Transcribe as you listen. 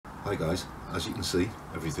Hi guys, as you can see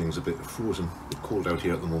everything's a bit frozen, a bit cold out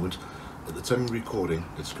here at the moment. At the time of recording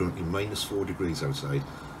it's currently -4 degrees outside,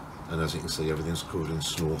 and as you can see everything's covered in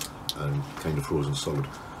snow and kind of frozen solid.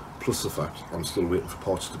 Plus the fact I'm still waiting for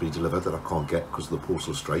parts to be delivered that I can't get because of the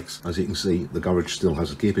postal strikes. As you can see, the garage still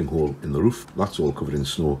has a gaping hole in the roof. That's all covered in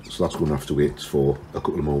snow, so that's going to have to wait for a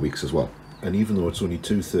couple of more weeks as well. And even though it's only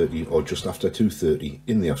 2:30 or just after 2:30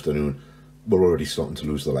 in the afternoon, we're already starting to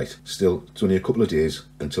lose the light. Still, it's only a couple of days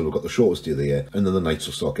until we've got the shortest day of the year, and then the nights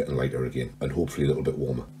will start getting lighter again, and hopefully a little bit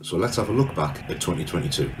warmer. So let's have a look back at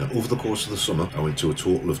 2022. Now, over the course of the summer, I went to a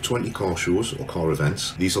total of 20 car shows or car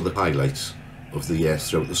events. These are the highlights of the year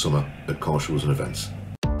throughout the summer at car shows and events.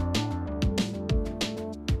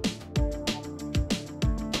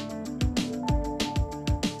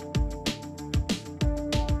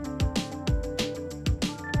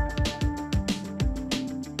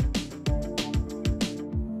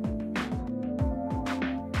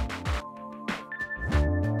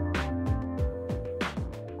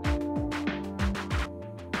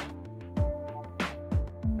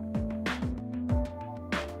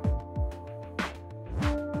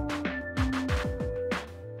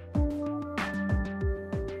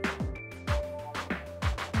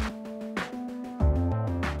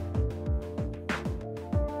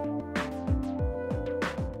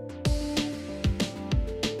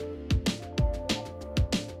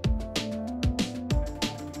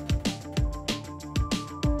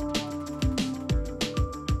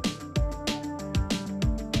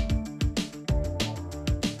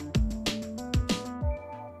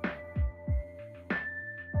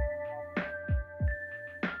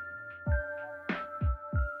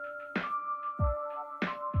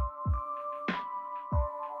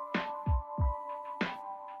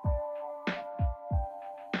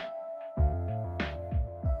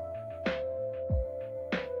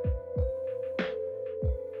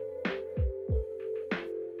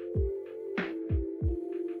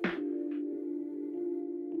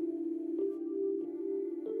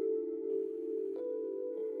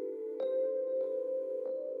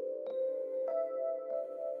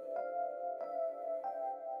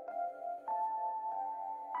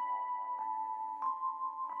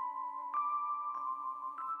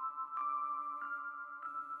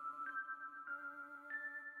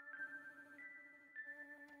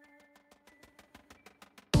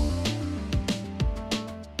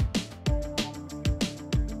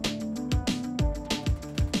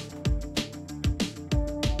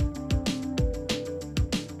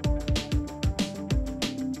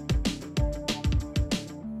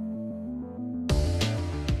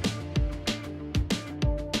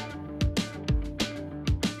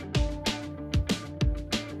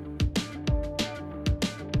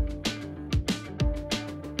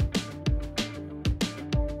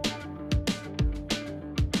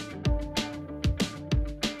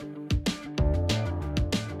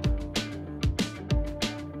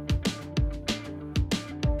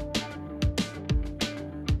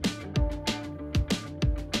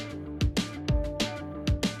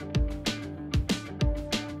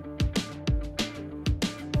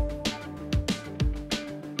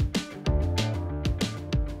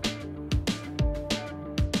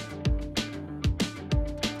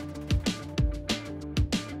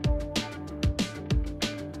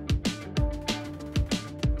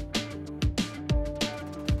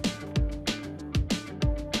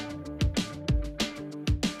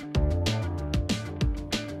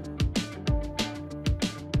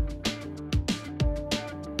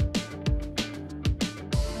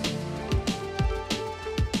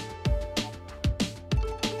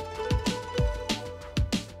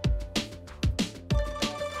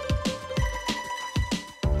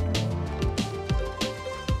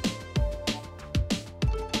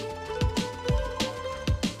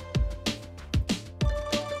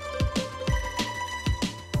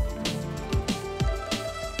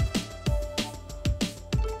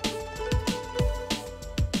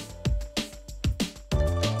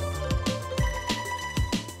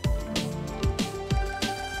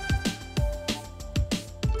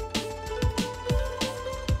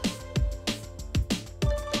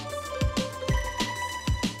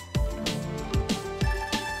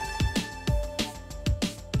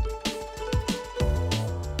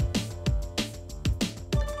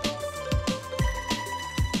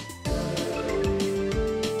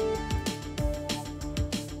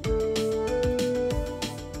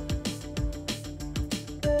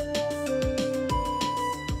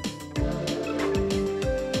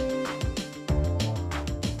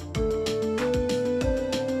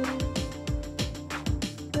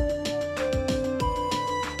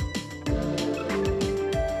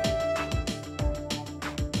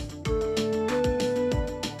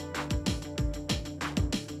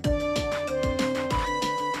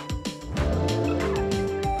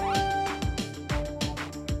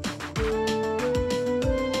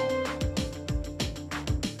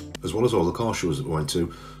 As well as all the car shows that we went to,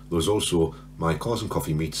 there was also my Cars and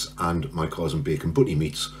Coffee meets and my Cars and Bacon Butty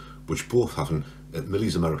meets, which both happen at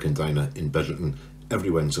Millie's American Diner in Bedlington every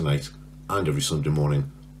Wednesday night and every Sunday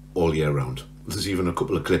morning, all year round. There's even a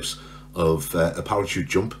couple of clips of a parachute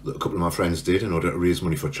jump that a couple of my friends did in order to raise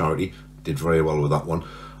money for charity. Did very well with that one.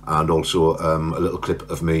 And also a little clip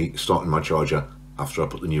of me starting my charger after I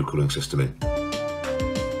put the new cooling system in.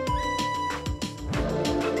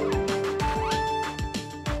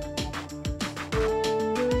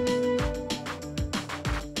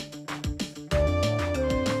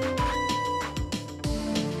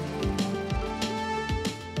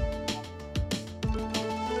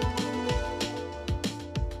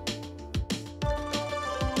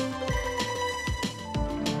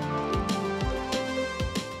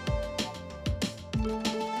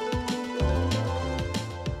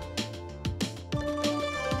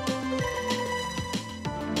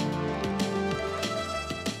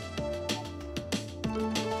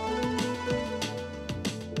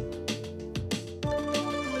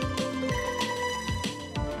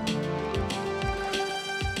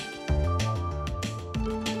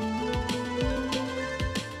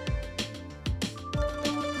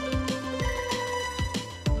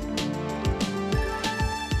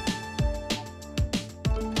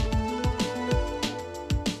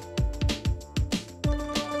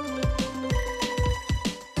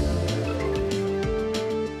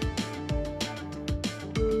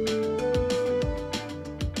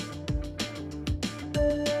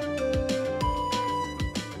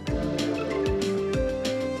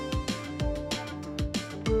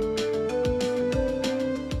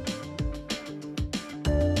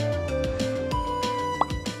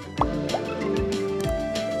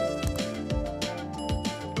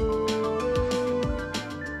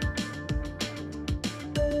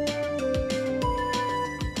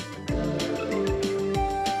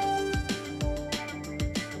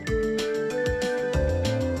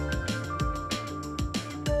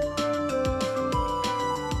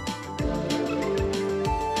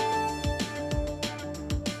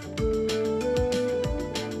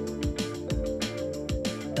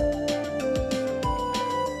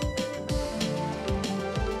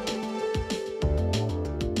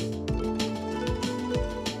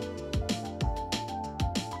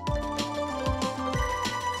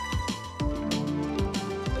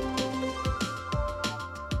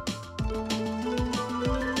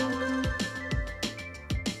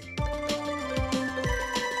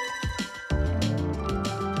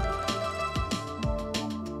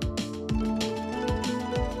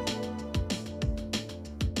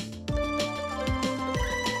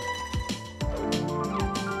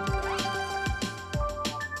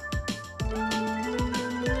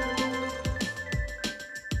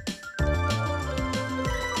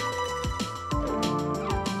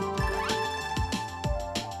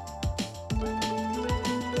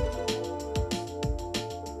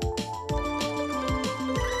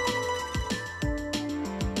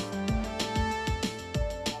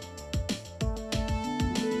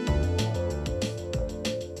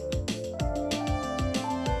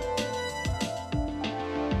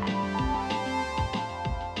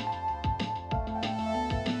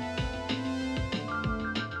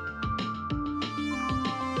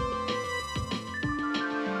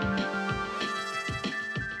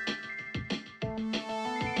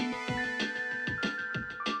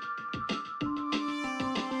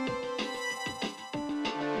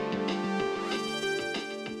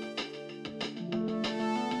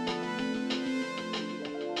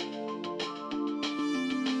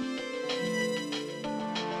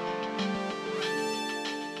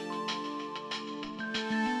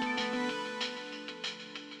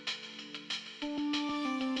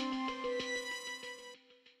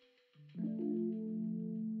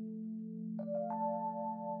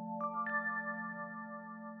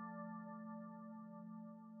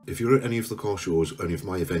 If you're at any of the car shows or any of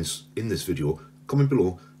my events in this video, comment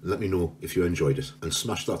below and let me know if you enjoyed it, and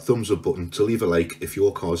smash that thumbs up button to leave a like if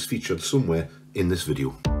your car is featured somewhere in this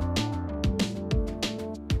video.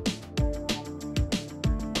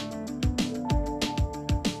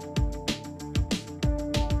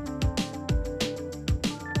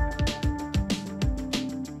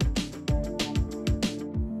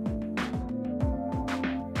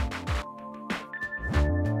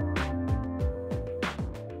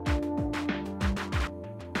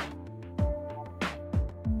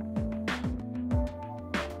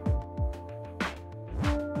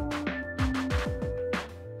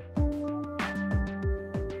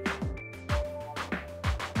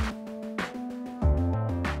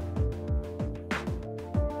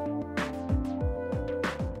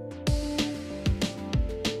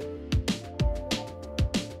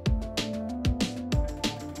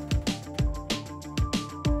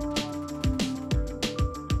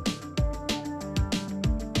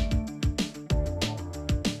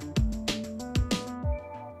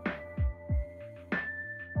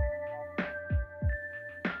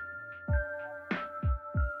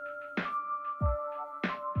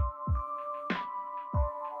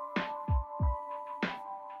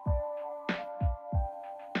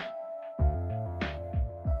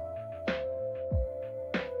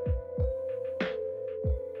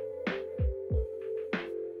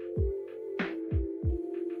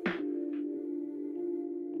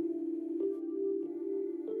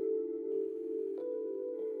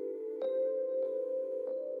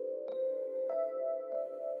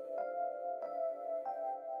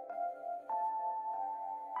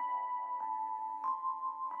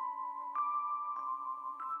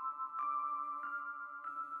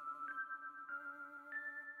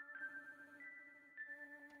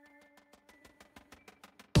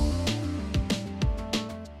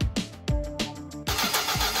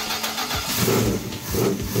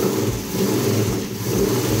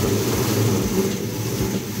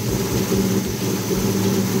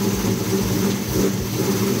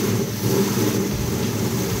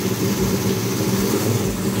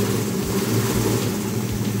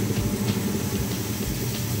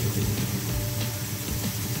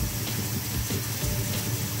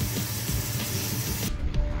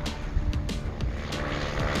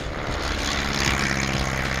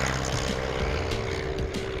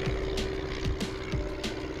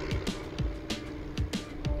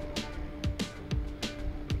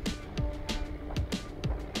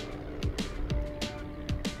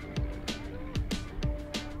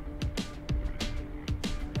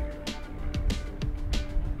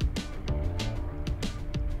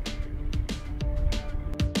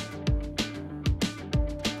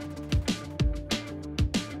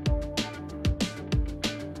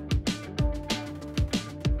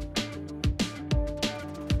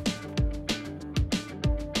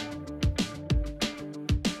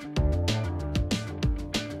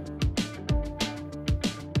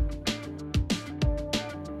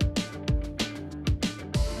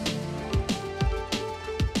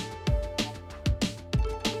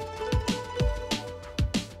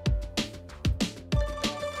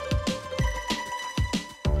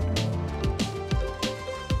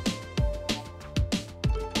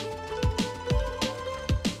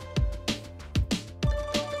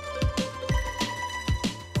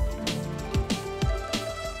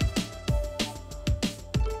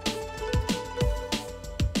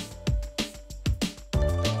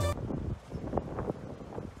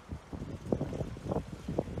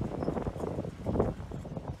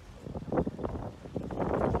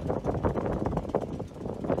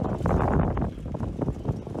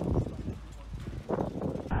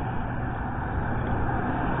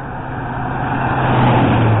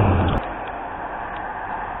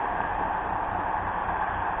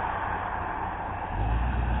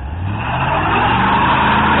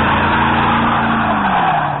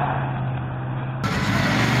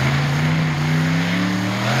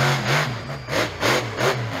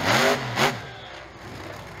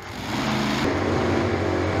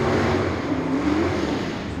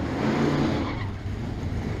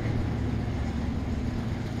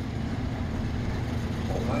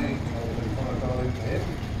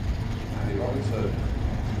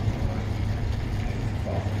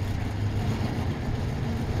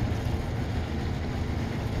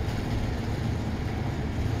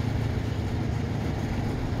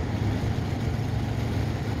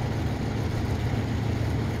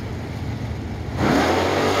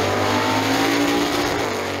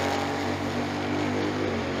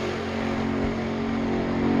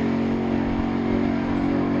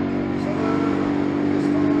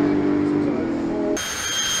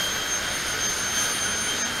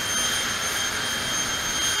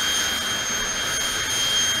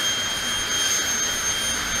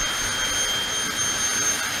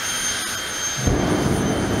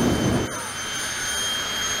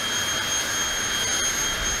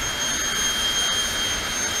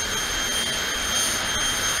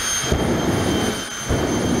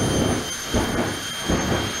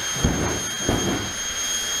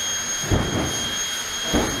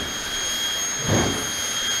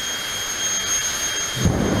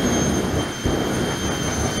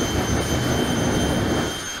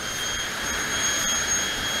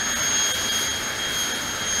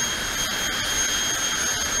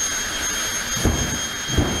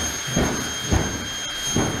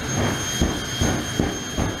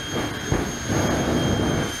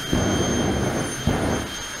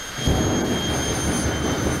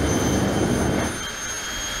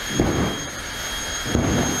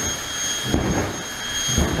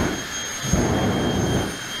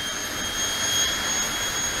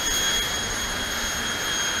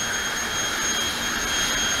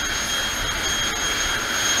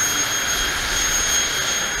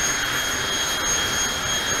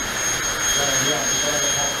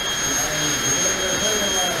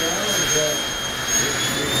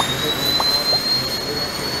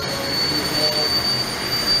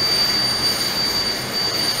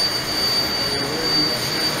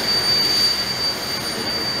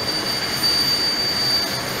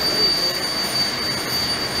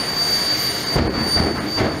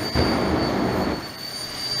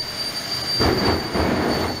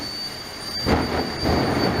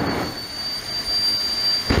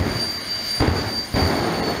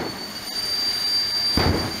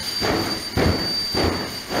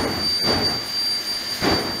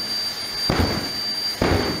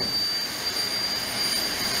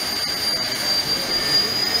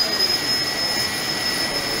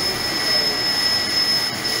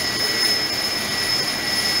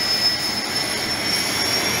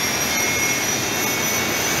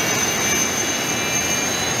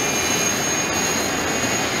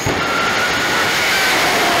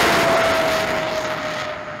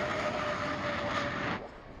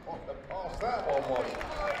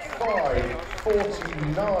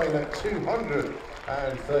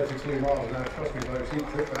 232 miles now. Trust me folks, you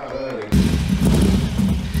clipped that early.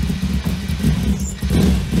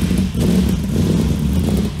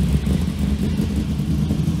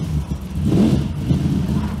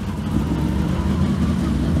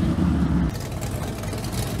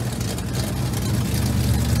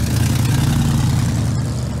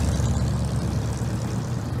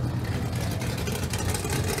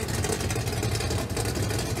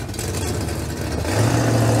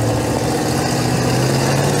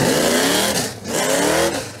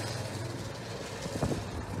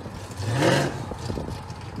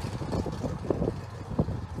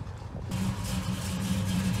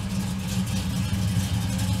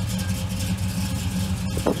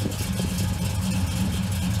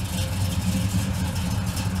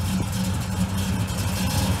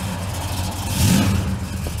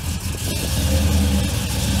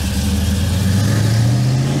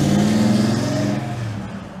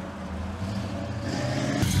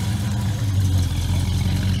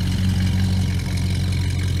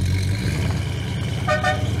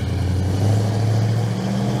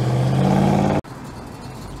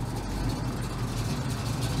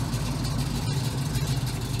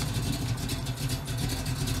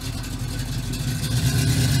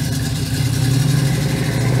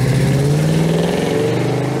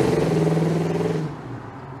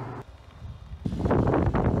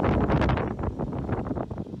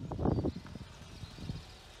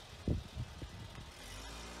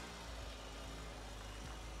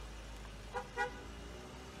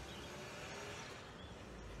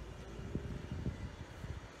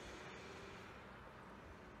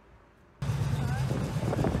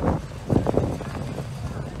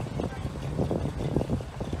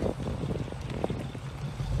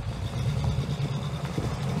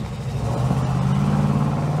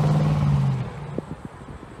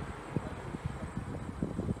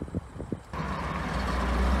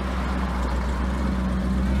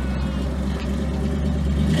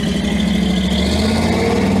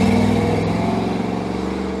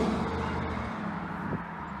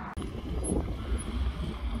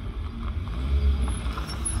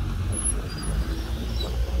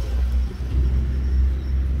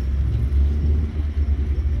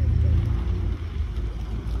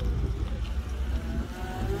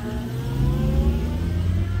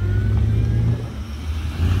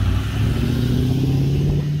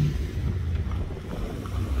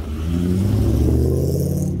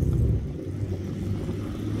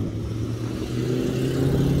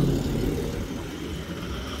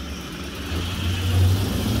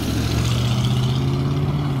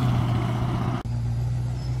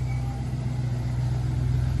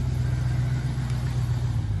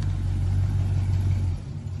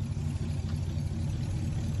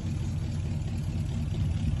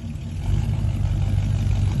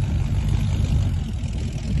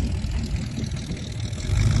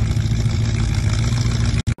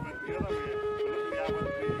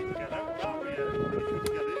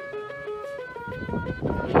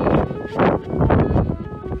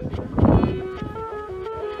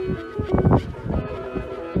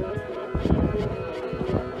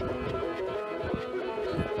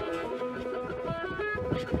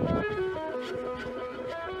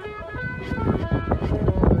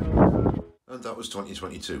 And that was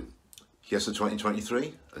 2022. Here's to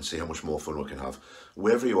 2023 and see how much more fun we can have.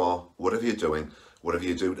 Wherever you are, whatever you're doing, whatever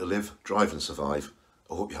you do to live, drive and survive,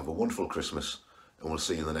 I hope you have a wonderful Christmas and we'll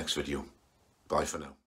see you in the next video. Bye for now.